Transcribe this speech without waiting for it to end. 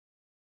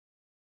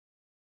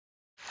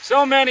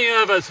So many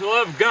of us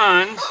love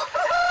guns,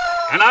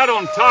 and I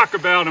don't talk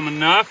about them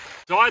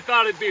enough, so I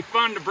thought it'd be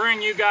fun to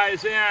bring you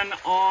guys in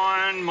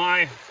on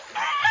my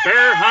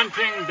bear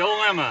hunting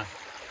dilemma.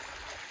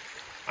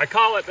 I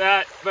call it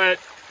that, but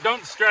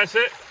don't stress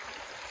it.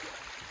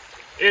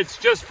 It's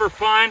just for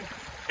fun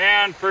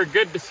and for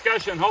good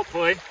discussion,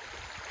 hopefully.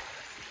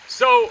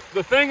 So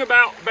the thing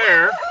about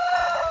bear,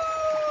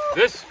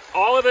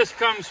 all of this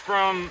comes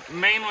from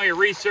mainly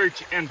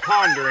research and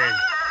pondering.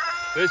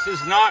 This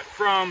is not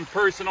from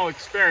personal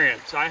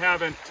experience. I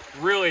haven't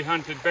really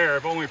hunted bear.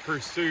 I've only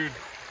pursued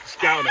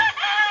scouting.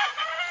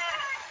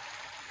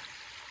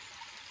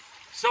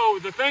 So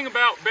the thing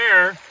about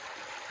bear,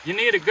 you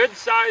need a good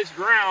sized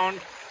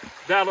round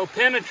that'll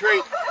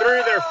penetrate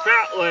through their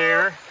fat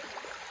layer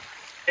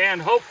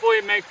and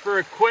hopefully make for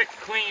a quick,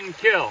 clean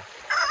kill.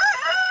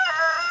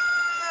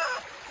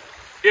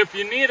 If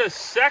you need a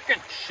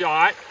second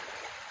shot,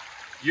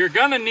 you're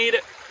gonna need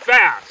it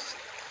fast,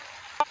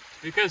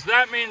 because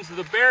that means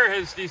the bear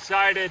has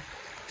decided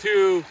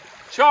to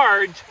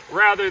charge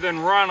rather than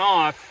run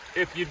off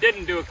if you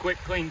didn't do a quick,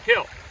 clean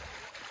kill.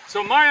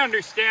 So my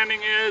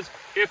understanding is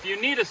if you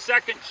need a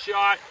second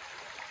shot,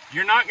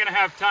 you're not gonna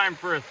have time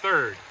for a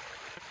third.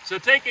 So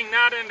taking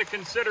that into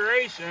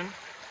consideration,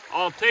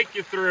 I'll take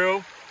you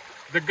through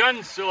the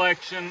gun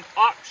selection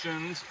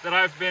options that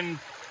I've been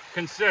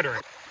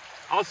considering.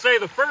 I'll say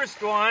the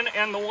first one,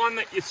 and the one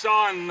that you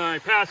saw in my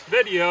past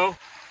video,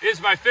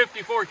 is my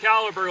 54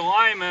 caliber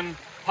Lyman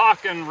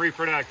Hawken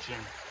reproduction.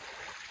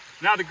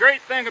 Now the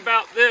great thing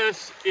about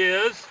this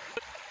is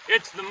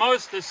it's the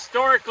most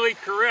historically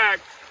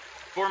correct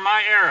for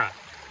my era.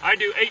 I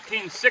do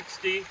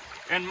 1860,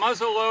 and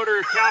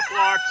muzzleloader cap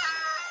locks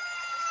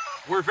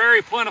were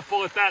very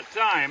plentiful at that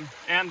time,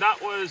 and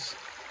that was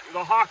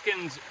the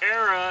Hawkins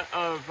era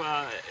of,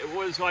 it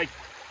was like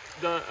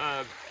the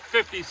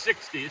 50s,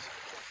 60s.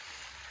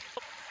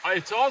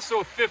 It's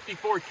also a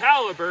 54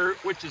 caliber,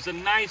 which is a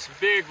nice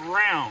big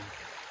round.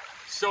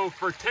 So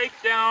for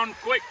takedown,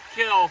 quick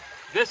kill,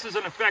 this is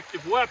an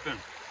effective weapon.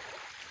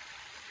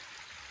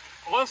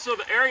 Also,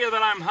 the area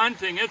that I'm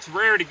hunting, it's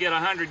rare to get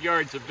 100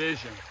 yards of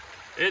vision.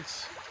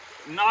 It's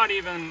not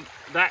even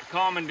that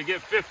common to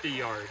get 50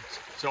 yards.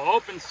 So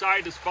open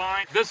sight is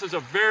fine. This is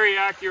a very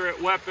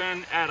accurate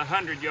weapon at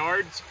 100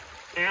 yards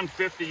and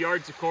 50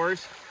 yards, of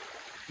course.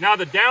 Now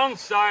the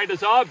downside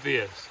is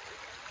obvious.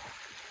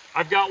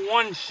 I've got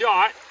one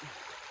shot,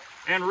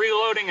 and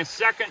reloading a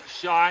second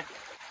shot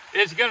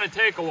is gonna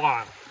take a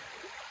while.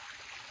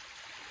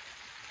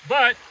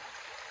 But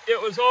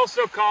it was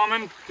also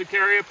common to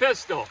carry a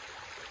pistol.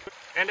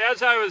 And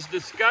as I was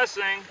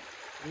discussing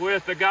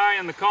with a guy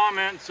in the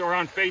comments or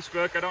on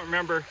Facebook, I don't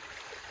remember,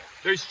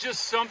 there's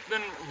just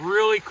something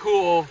really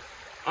cool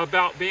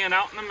about being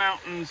out in the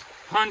mountains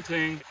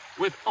hunting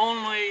with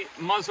only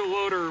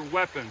muzzleloader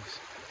weapons.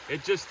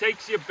 It just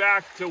takes you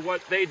back to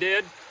what they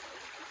did.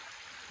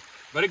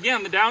 But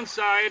again, the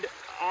downside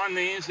on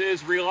these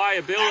is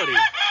reliability.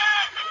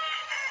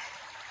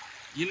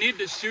 You need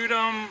to shoot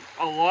them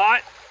a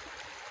lot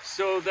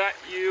so that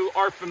you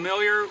are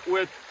familiar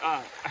with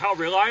how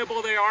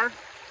reliable they are.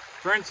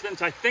 For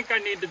instance, I think I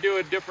need to do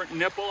a different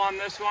nipple on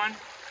this one.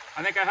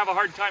 I think I have a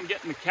hard time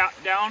getting the cap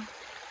down.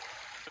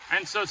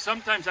 And so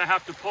sometimes I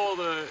have to pull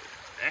the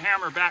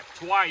hammer back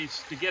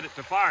twice to get it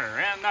to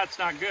fire, and that's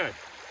not good.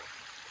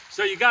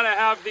 So you gotta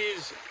have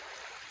these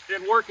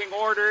in working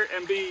order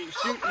and be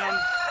shooting them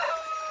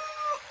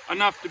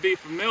enough to be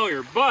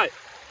familiar. But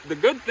the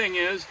good thing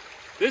is,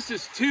 this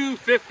is two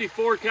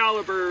 54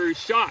 caliber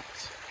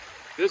shots.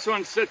 This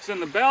one sits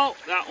in the belt,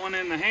 that one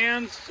in the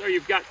hands, so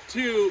you've got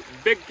two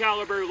big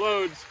caliber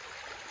loads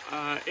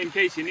in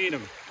case you need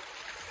them.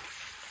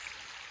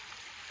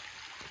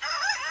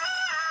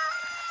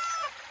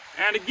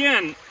 And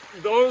again,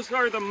 those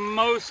are the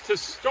most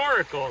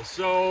historical,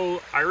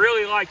 so I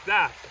really like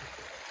that.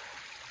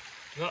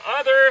 The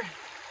other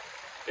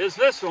is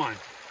this one.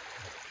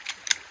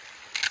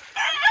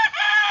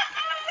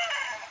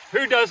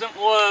 Who doesn't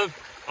love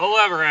a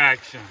lever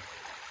action?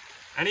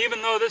 And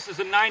even though this is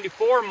a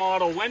 94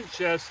 model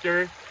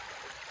Winchester,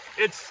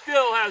 it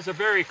still has a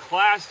very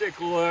classic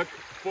look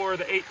for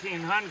the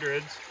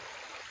 1800s.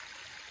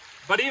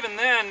 But even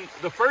then,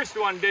 the first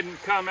one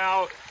didn't come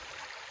out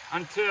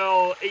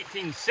until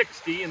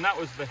 1860, and that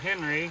was the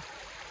Henry.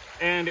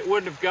 And it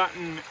wouldn't have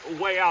gotten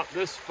way out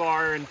this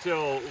far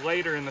until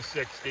later in the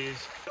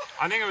 60s.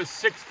 I think it was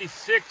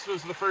 66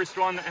 was the first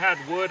one that had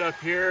wood up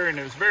here, and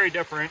it was very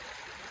different.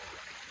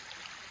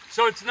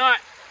 So it's not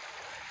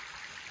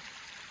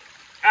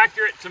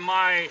accurate to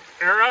my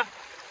era.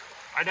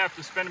 I'd have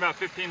to spend about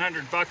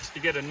 $1,500 to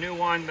get a new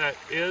one that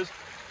is.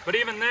 But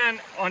even then,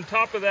 on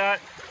top of that,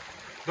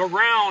 the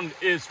round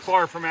is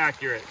far from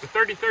accurate. The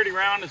 30-30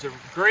 round is a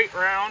great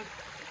round,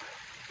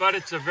 but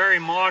it's a very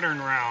modern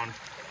round.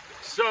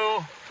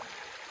 So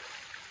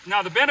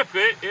now the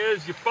benefit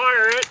is you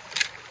fire it,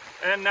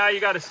 and now you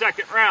got a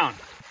second round.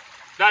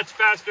 That's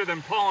faster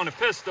than pulling a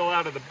pistol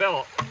out of the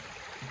belt.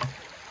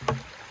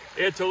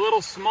 It's a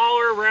little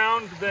smaller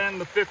round than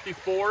the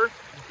 54,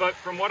 but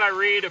from what I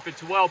read, if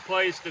it's well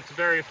placed, it's a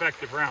very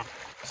effective round.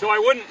 So I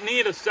wouldn't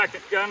need a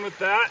second gun with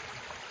that,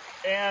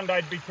 and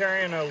I'd be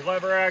carrying a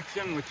lever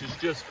action, which is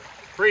just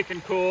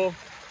freaking cool.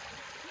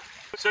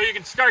 So you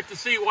can start to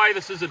see why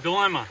this is a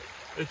dilemma.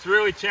 It's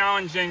really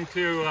challenging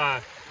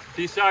to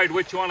decide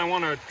which one I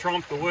want to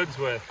trump the woods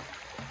with.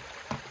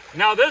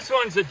 Now this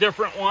one's a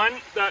different one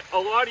that a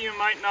lot of you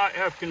might not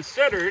have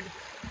considered.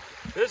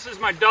 This is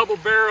my double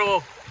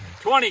barrel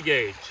 20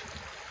 gauge.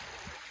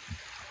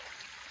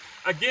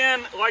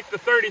 Again, like the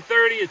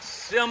 30-30, it's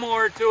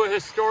similar to a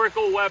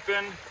historical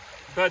weapon,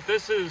 but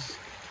this is,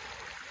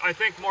 I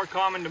think, more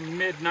common to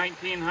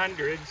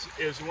mid-1900s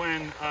is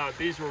when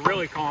these were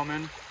really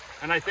common.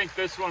 And I think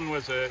this one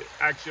was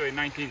actually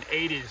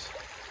 1980s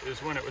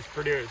is when it was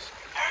produced.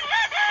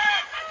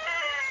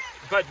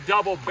 But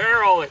double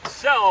barrel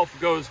itself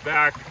goes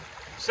back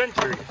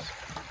centuries.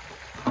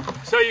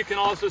 So you can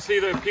also see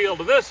the appeal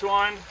to this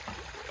one.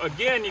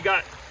 Again, you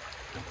got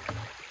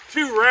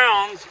 2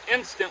 rounds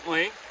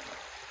instantly,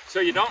 so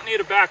you don't need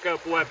a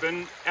backup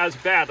weapon as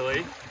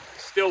badly.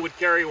 Still would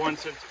carry one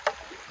since,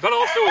 but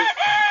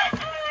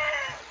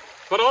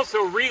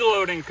also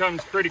reloading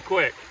comes pretty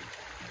quick.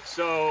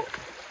 So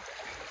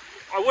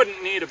I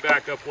wouldn't need a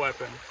backup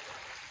weapon.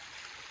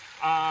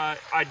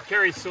 I'd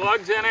carry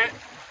slugs in it,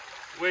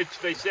 which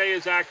they say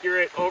is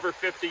accurate over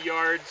 50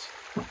 yards.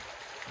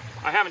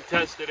 I haven't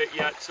tested it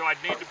yet, so I'd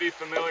need to be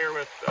familiar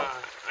with,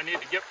 I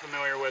need to get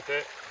familiar with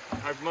it.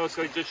 I've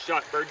mostly just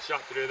shot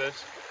birdshot to do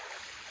this.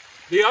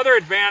 The other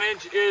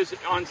advantage is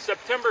on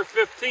September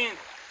 15th,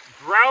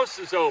 grouse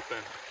is open.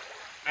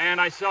 And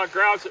I saw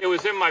grouse, it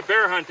was in my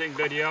bear hunting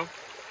video.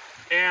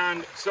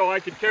 And so I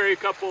could carry a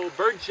couple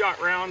birdshot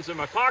rounds in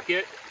my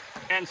pocket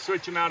and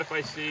switch them out if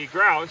I see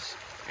grouse,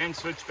 and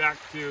switch back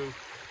to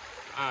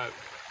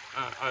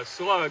a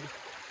slug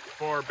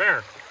for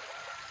bear.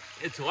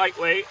 It's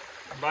lightweight,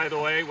 by the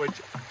way,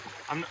 which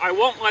I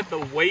won't let the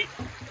weight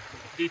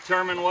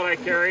determine what I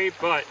carry,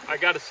 but I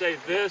gotta say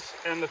this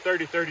and the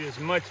 30-30 is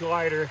much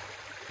lighter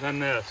than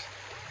this.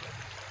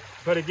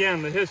 But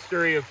again, the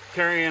history of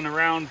carrying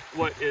around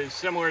what is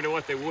similar to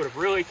what they would have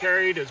really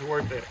carried is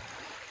worth it.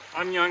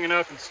 I'm young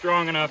enough and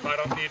strong enough, I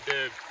don't need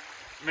to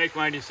make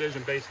my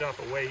decision based off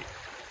of weight.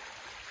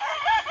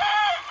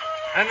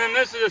 And then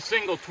this is a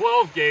single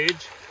 12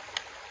 gauge.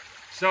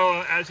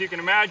 So as you can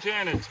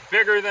imagine, it's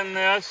bigger than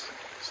this.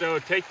 So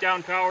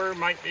takedown power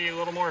might be a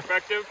little more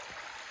effective,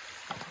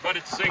 but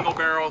it's single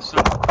barrel. So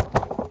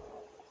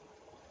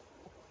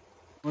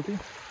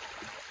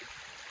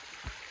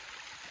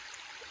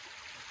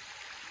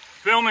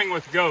filming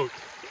with goat.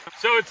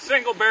 So it's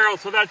single barrel,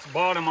 so that's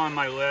bottom on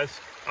my list.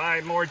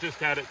 I more just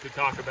had it to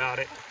talk about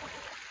it.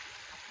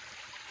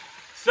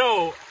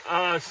 So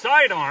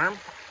sidearm.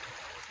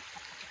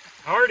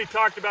 I already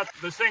talked about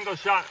the single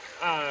shot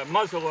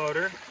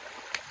muzzleloader.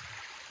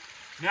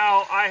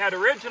 Now, I had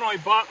originally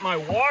bought my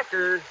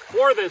Walker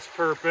for this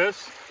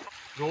purpose.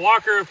 The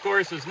Walker, of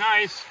course, is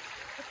nice.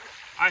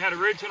 I had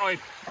originally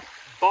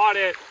bought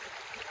it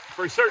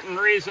for certain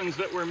reasons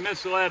that were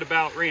misled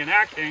about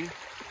reenacting.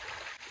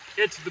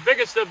 It's the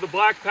biggest of the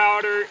black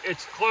powder.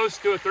 It's close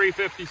to a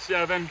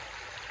 357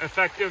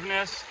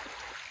 effectiveness,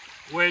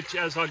 which,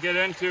 as I'll get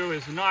into,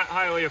 is not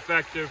highly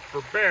effective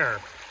for bear.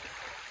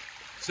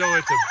 So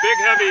it's a big,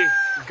 heavy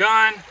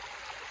gun,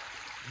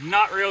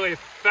 not really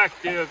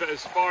effective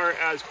as far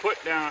as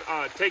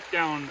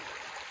takedown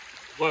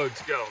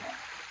loads go.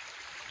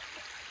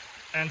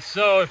 And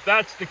so if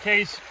that's the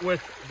case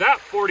with that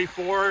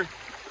 44,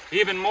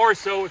 even more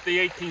so with the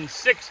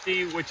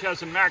 1860, which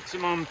has a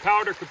maximum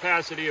powder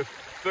capacity of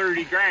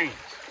 30 grains.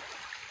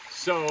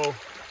 So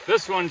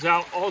this one's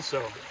out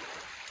also.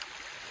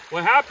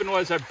 What happened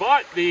was I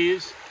bought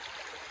these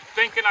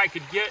thinking I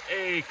could get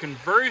a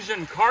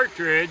conversion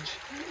cartridge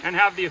and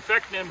have the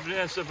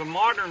effectiveness of a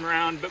modern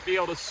round, but be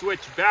able to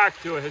switch back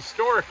to a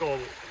historical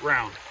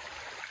round.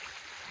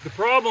 The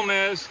problem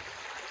is,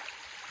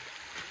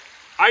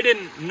 I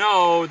didn't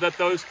know that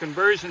those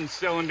conversion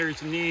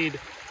cylinders need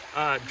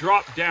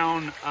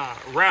drop-down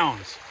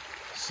rounds.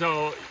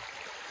 So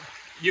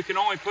you can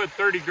only put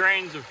 30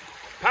 grains of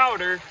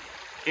powder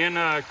in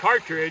a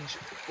cartridge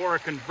for a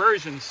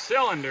conversion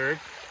cylinder,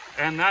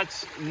 and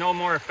that's no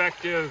more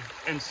effective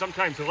and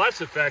sometimes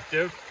less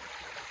effective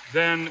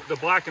than the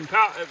black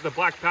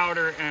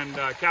powder and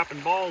cap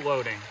and ball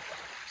loading.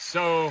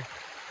 So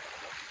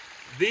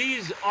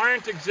these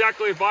aren't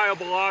exactly a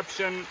viable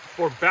option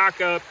for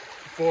backup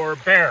for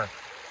bear.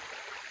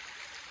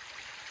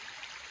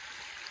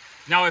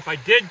 Now, if I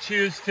did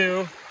choose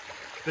to,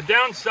 the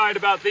downside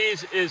about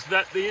these is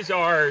that these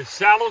are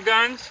saddle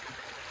guns.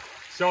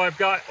 So I've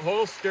got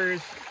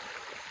holsters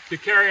to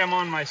carry them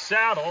on my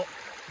saddle.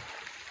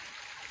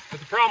 But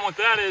the problem with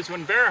that is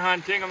when bear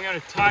hunting, I'm going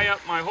to tie up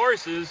my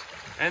horses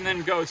and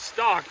then go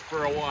stalk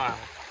for a while,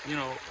 you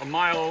know, a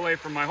mile away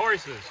from my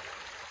horses.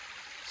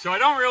 So I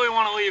don't really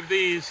want to leave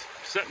these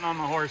sitting on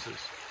my horses.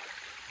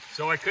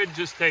 So I could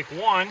just take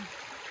one,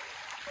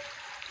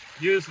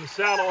 use the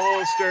saddle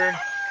holster,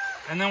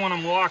 and then when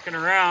I'm walking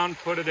around,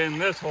 put it in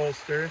this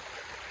holster.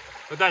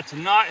 but that's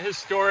not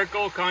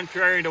historical,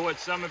 contrary to what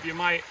some of you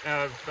might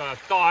have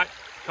thought,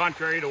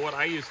 contrary to what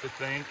I used to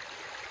think.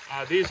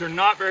 These are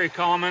not very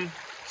common,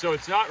 so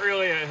it's not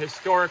really a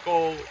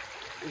historical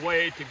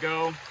way to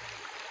go,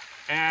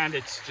 and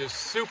it's just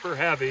super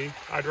heavy.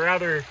 I'd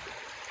rather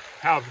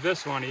have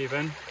this one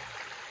even,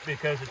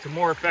 because it's a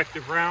more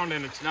effective round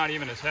and it's not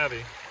even as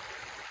heavy.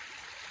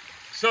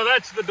 So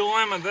that's the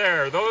dilemma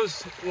there.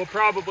 Those will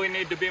probably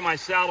need to be my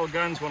saddle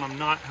guns when I'm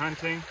not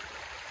hunting.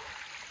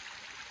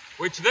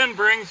 Which then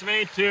brings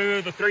me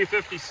to the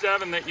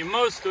 357 that you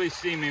mostly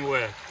see me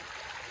with.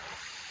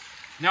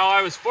 Now,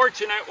 I was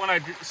fortunate when I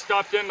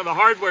stopped into the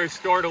hardware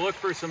store to look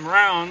for some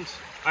rounds.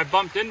 I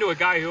bumped into a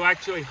guy who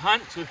actually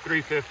hunts with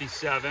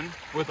 357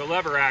 with a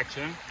lever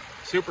action.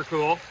 Super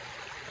cool.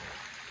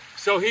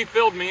 So he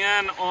filled me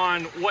in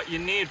on what you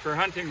need for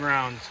hunting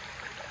rounds.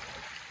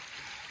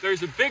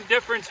 There's a big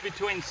difference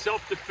between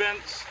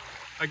self-defense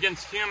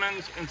against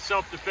humans and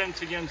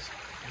self-defense against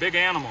big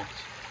animals.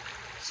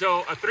 So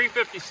a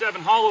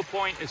 357 hollow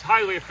point is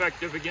highly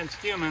effective against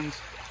humans,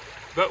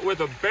 but with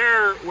a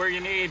bear where you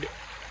need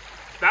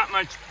that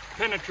much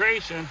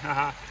penetration,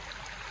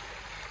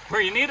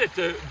 where you need it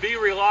to be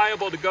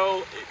reliable to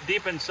go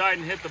deep inside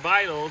and hit the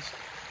vitals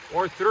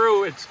or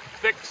through its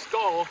thick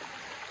skull,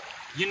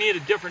 you need a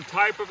different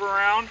type of a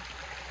round.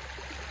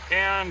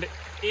 And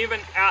even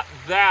at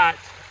that,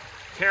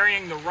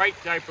 carrying the right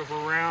type of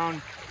a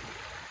round,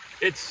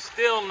 it's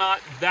still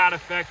not that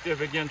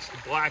effective against the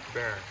black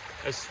bear,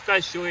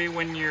 especially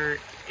when you're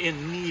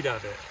in need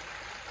of it.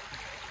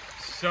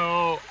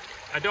 So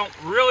I don't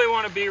really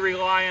want to be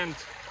reliant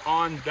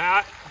on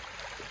that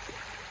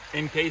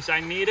in case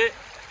I need it.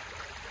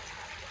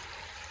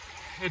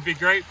 It'd be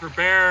great for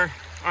bear,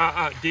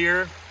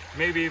 deer,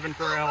 maybe even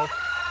for elk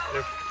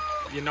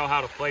if you know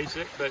how to place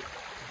it, but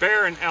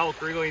bear and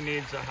elk really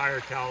needs a higher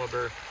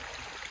caliber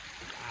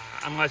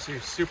unless you're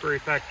super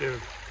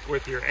effective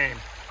with your aim.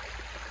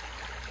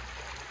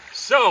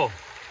 So,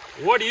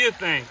 what do you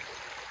think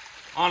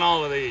on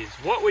all of these?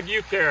 What would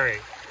you carry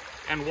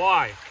and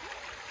why?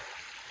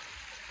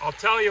 I'll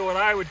tell you what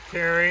I would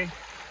carry.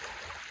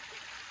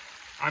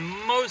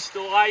 I'm most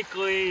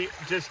likely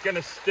just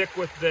gonna stick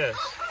with this.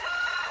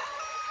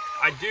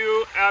 I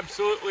do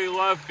absolutely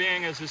love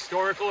being as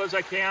historical as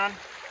I can,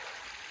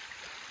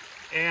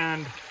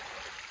 and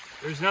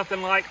there's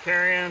nothing like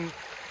carrying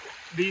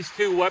these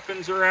two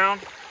weapons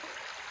around.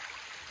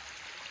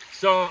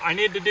 So I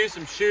need to do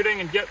some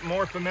shooting and get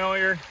more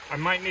familiar. I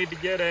might need to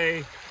get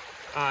a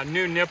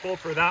new nipple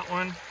for that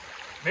one,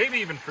 maybe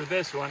even for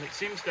this one. It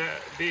seems to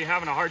be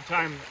having a hard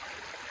time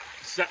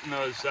setting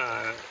those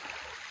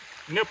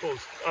nipples,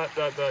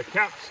 the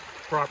caps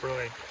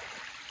properly.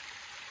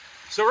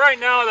 So right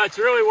now, that's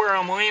really where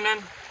I'm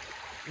leaning.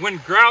 When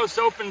grouse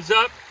opens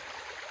up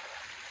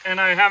and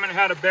I haven't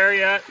had a bear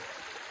yet,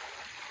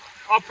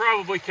 I'll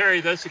probably carry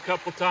this a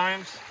couple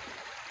times,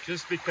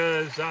 just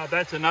because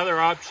that's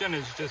another option,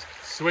 is just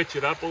switch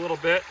it up a little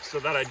bit so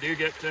that I do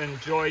get to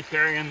enjoy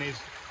carrying these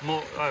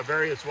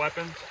various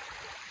weapons.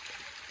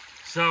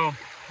 So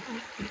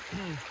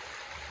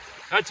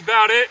that's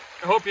about it.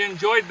 I hope you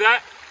enjoyed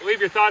that. Leave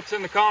your thoughts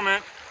in the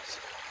comments,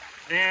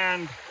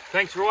 and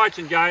thanks for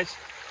watching, guys.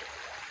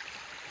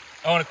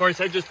 Oh, and of course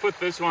I just put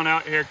this one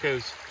out here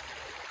because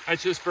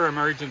that's just for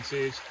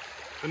emergencies,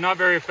 but not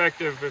very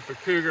effective if a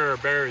cougar or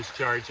bear is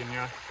charging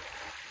you.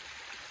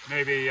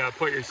 Maybe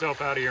put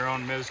yourself out of your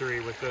own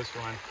misery with this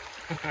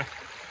one.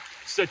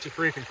 Such a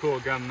freaking cool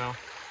gun though.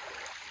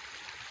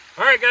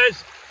 All right,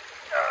 guys,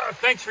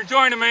 thanks for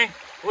joining me.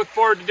 Look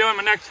forward to doing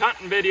my next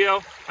hunting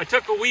video. I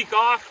took a week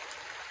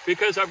off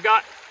because I've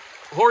got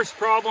horse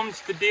problems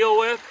to deal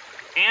with,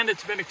 and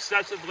it's been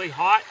excessively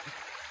hot.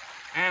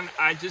 And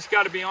I just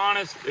got to be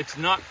honest, it's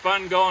not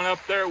fun going up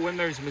there when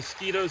there's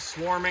mosquitoes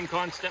swarming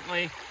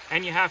constantly,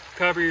 and you have to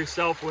cover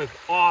yourself with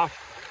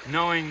off,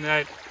 knowing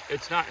that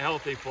it's not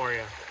healthy for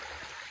you.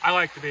 I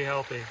like to be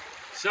healthy.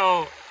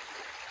 So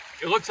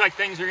it looks like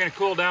things are going to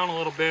cool down a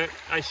little bit.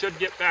 I should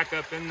get back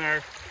up in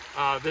there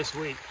this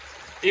week,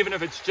 even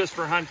if it's just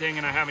for hunting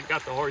and I haven't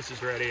got the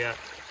horses ready yet.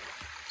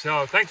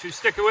 So thanks for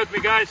sticking with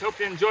me, guys. Hope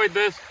you enjoyed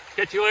this.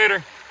 Catch you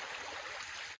later.